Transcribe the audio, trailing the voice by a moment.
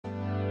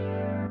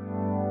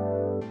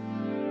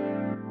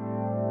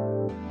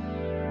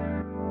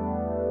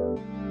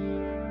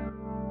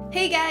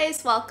Hey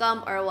guys,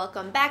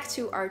 welcome back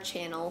to our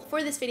channel.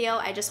 For this video,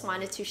 I just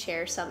wanted to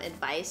share some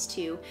advice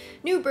to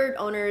new bird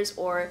owners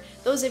or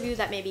those of you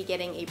that may be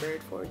getting a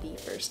bird for the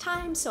first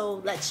time. So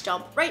let's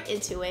jump right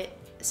into it.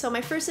 So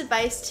my first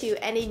advice to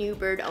any new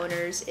bird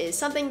owners is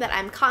something that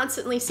I'm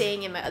constantly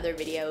saying in my other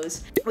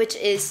videos, which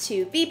is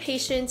to be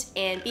patient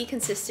and be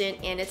consistent,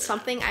 and it's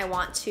something I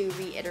want to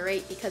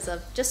reiterate because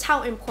of just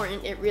how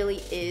important it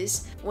really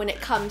is when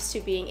it comes to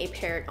being a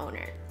parrot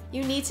owner.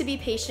 You need to be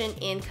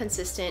patient and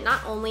consistent, not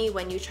only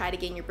when you try to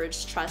gain your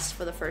bird's trust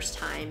for the first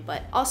time,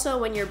 but also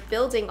when you're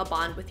building a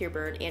bond with your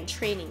bird and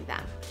training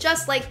them.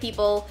 Just like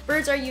people,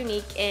 birds are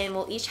unique and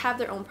will each have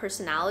their own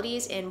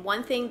personalities, and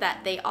one thing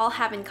that they all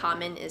have in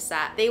common is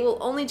that they will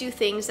only do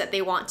things that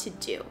they want to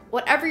do.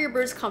 Whatever your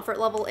bird's comfort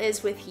level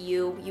is with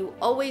you, you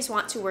always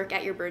want to work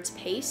at your bird's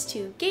pace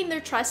to gain their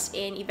trust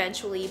and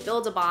eventually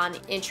build a bond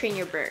and train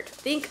your bird.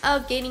 Think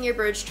of gaining your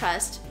bird's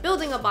trust,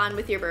 building a bond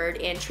with your bird,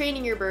 and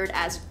training your bird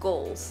as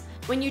goals.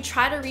 When you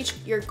try to reach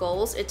your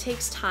goals, it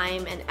takes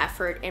time and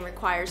effort and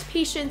requires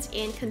patience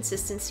and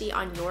consistency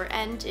on your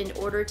end in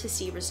order to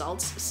see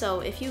results. So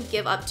if you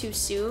give up too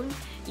soon,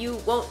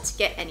 you won't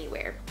get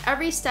anywhere.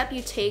 Every step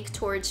you take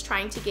towards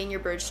trying to gain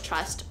your bird's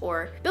trust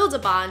or build a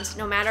bond,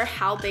 no matter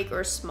how big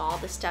or small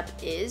the step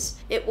is,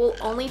 it will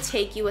only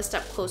take you a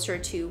step closer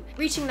to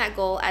reaching that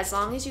goal as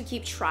long as you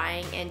keep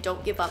trying and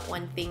don't give up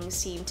when things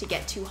seem to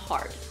get too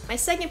hard. My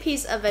second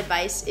piece of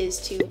advice is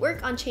to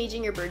work on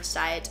changing your bird's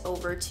diet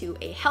over to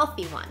a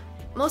healthy one.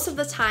 Most of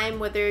the time,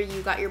 whether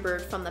you got your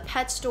bird from the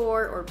pet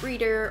store or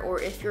breeder,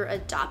 or if you're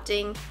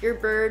adopting, your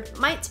bird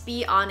might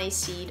be on a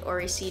seed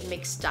or a seed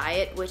mixed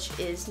diet, which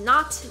is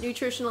not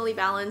nutritionally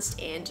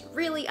balanced and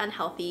really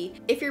unhealthy.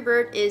 If your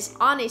bird is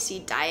on a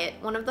seed diet,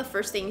 one of the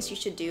first things you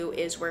should do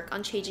is work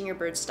on changing your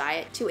bird's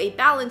diet to a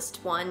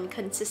balanced one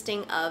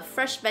consisting of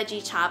fresh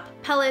veggie chop,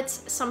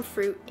 pellets, some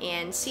fruit,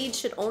 and seeds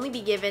should only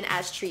be given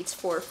as treats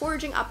for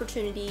foraging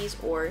opportunities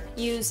or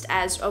used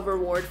as a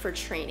reward for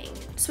training.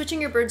 Switching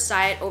your bird's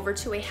diet over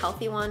to a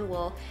healthy one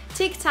will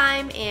take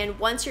time, and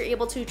once you're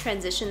able to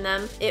transition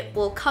them, it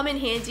will come in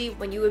handy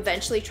when you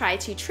eventually try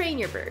to train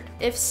your bird.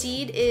 If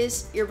seed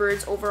is your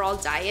bird's overall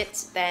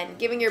diet, then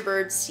giving your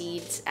bird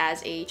seeds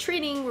as a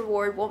training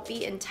reward won't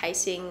be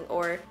enticing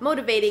or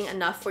motivating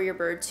enough for your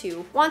bird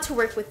to want to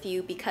work with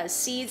you, because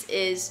seeds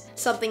is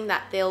something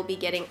that they'll be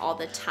getting all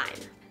the time.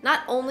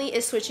 Not only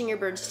is switching your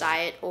bird's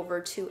diet over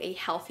to a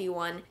healthy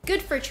one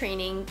good for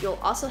training, you'll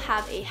also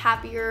have a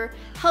happier,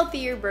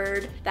 healthier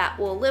bird that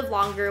will live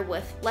longer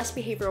with less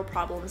behavioral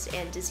problems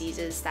and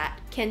diseases that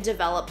can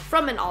develop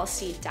from an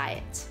all-seed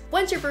diet.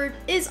 Once your bird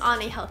is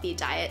on a healthy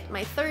diet,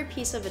 my third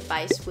piece of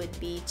advice would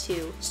be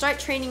to start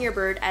training your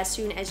bird as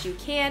soon as you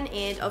can,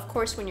 and of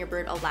course when your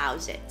bird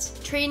allows it.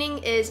 Training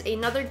is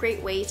another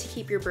great way to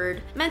keep your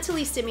bird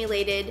mentally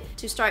stimulated,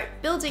 to start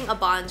building a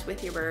bond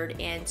with your bird,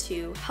 and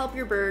to help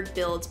your bird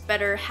build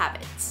better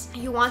habits.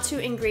 You want to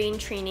ingrain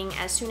training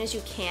as soon as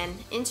you can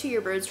into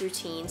your bird's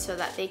routine so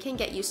that they can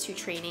get used to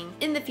training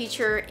in the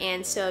future,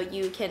 and so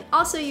you can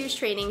also use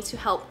training to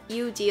help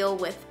you deal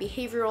with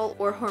behavioral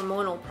or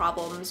hormonal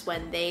problems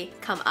when they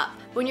come up.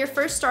 When you're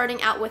first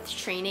starting out with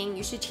training,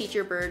 you should teach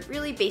your bird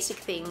really basic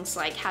things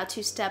like how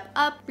to step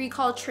up,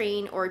 recall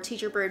train, or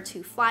teach your bird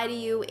to fly to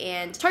you,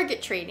 and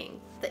target training.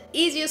 The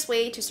easiest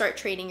way to start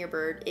training your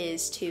bird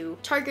is to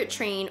target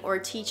train or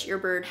teach your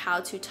bird how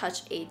to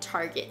touch a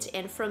target.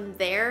 And from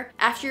there,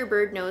 after your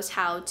bird knows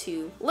how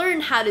to learn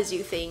how to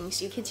do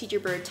things, you can teach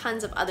your bird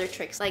tons of other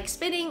tricks like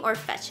spinning or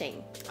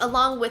fetching.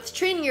 Along with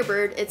training your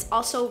bird, it's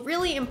also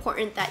really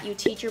important that you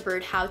teach your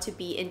bird how to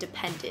be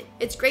independent.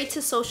 It's great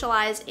to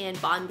socialize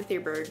and bond with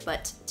your bird,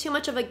 but too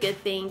much of a good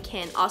thing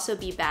can also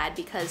be bad,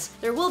 because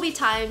there will be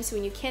times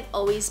when you can't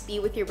always be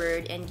with your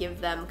bird and give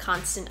them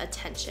constant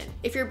attention.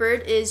 If your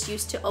bird is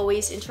used to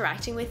always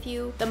interacting with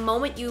you, the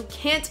moment you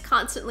can't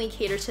constantly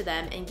cater to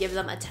them and give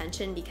them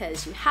attention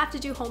because you have to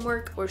do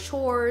homework or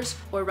chores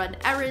or run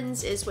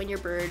errands is when your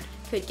bird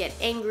could get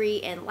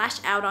angry and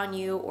lash out on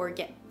you or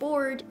get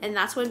bored, and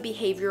that's when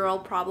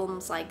behavioral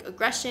problems like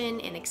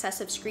aggression and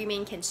excessive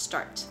screaming can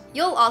start.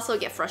 You'll also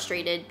get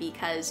frustrated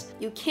because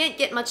you can't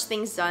get much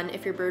things done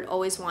if your bird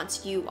always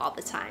wants you all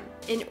the time.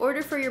 In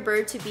order for your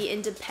bird to be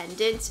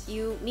independent,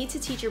 you need to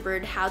teach your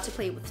bird how to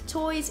play with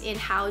toys and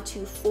how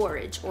to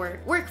forage or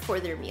work for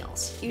their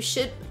meals. You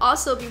should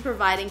also be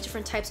providing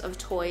different types of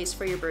toys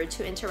for your bird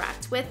to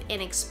interact with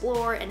and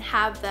explore, and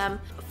have them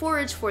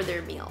forage for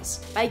their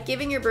meals. By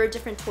giving your bird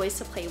different toys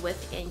to play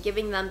with and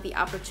giving them the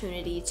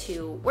opportunity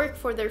to work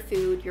for their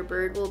food, your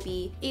bird will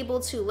be able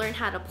to learn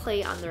how to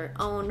play on their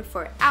own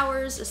for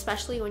hours,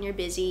 especially when you're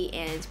busy,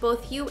 and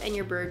both you and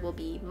your bird will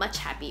be much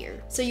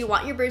happier. So you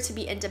want your bird to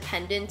be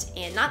independent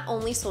and not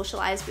only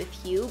socialize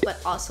with you, but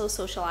also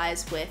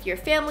socialize with your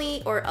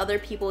family or other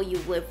people you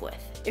live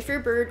with. If your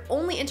bird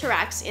only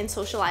interacts and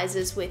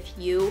socializes with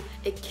you,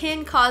 it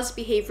can cause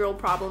behavioral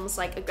problems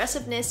like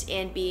aggressiveness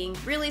and being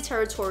really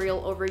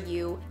territorial over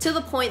you, to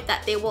the point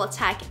that they will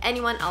attack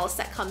anyone else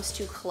that comes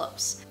too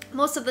close.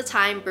 Most of the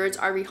time, birds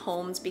are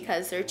rehomed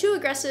because they're too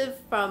aggressive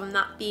from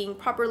not being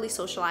properly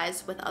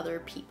socialized with other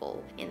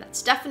people, and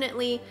that's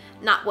definitely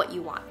not what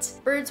you want.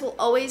 Birds will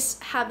always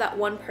have that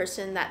one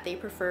person that they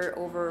prefer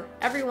over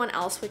everyone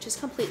else, which is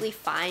completely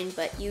fine,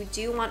 but you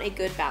do want a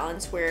good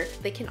balance where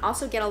they can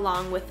also get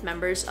along with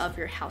members of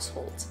your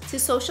household. To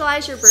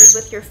socialize your bird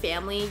with your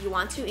family, you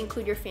want to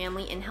include your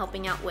family in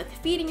helping out with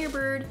feeding your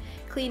bird,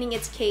 cleaning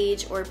its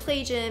cage or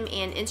play gym,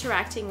 and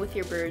interacting with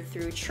your bird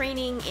through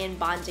training and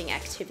bonding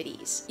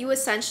activities. You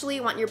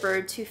essentially want your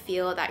bird to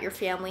feel that your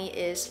family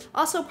is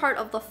also part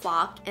of the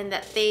flock and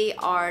that they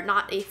are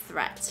not a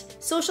threat.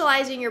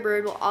 Socializing your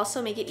bird will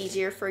also make it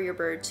easier for your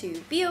bird to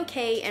be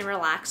okay and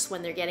relax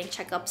when they're getting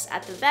checkups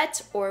at the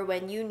vet or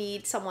when you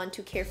need someone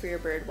to care for your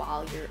bird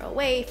while you're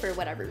away for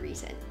whatever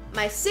reason.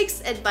 My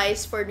sixth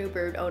advice for new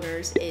bird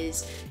owners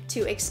is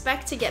to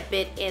expect to get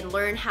bit and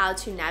learn how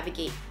to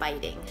navigate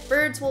biting.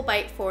 Birds will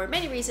bite for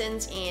many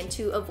reasons, and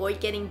to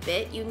avoid getting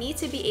bit, you need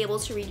to be able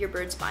to read your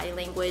bird's body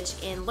language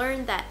and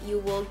learn that you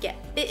will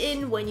get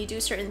bitten when you do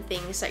certain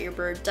things that your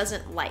bird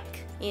doesn't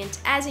like. And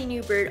as a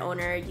new bird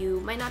owner, you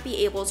might not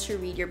be able to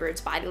read your bird's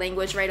body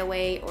language right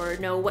away or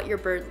know what your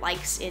bird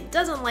likes and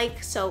doesn't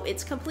like, so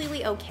it's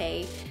completely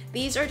okay.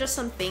 These are just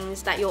some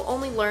things that you'll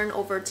only learn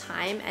over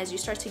time as you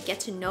start to get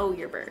to know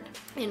your bird.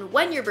 And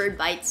when your bird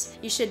bites,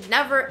 you should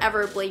never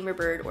ever blame your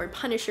bird or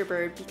punish your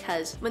bird,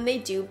 because when they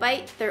do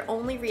bite, they're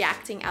only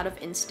reacting out of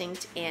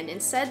instinct, and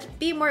instead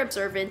be more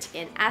observant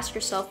and ask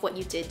yourself what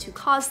you did to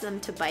cause them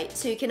to bite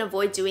so you can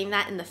avoid doing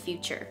that in the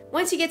future.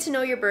 Once you get to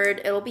know your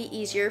bird, it'll be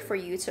easier for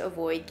you to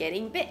avoid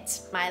getting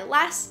bit. My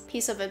last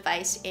piece of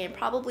advice, and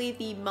probably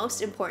the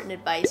most important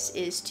advice,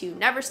 is to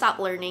never stop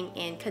learning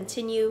and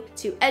continue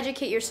to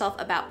educate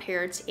yourself about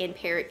parrots and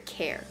parrot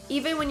care.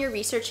 Even when you're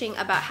researching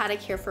about how to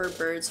care for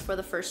birds for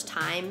the first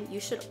time, you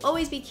should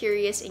always be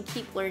curious and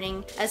keep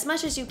learning as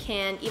much as you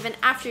can even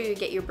after you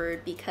get your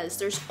bird, because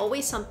there's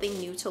always something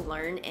new to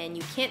learn and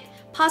you can't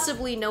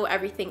possibly know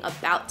everything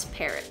about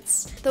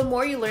parrots. The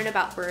more you learn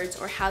about birds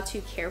or how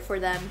to care for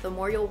them, the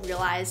more you'll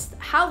realize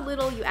how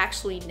little you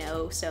actually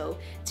know. So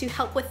to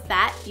help with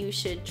that, you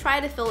should try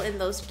to fill in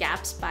those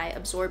gaps by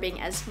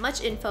absorbing as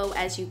much info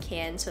as you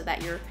can so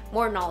that you're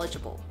more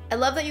knowledgeable. I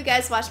love that you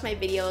guys watch my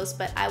videos,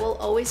 but I will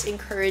always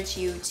encourage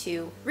you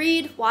to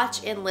read,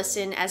 watch, and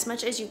listen as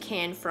much as you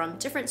can from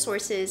different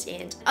sources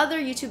and other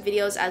YouTube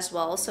videos as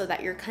well, so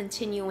that you're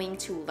continuing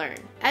to learn.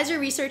 As you're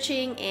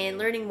researching and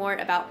learning more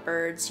about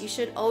birds, you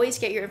should always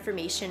get your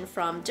information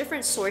from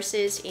different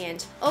sources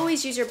and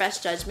always use your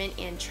best judgment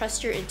and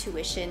trust your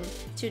intuition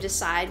to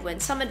decide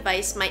when some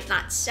advice might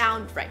not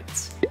sound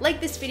right.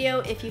 Like this video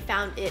if you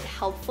found it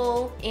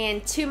helpful,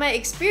 and to my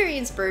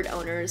experienced bird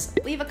owners,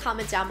 leave a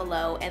comment down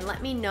below and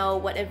let me know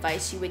what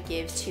advice you would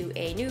give to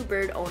a new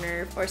bird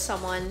owner or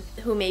someone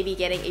who may be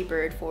getting a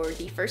bird for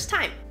the first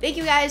time. Thank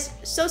you guys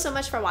so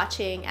much for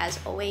watching as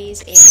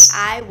always, and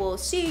I will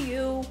see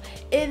you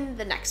in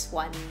the next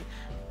one.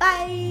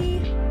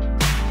 Bye!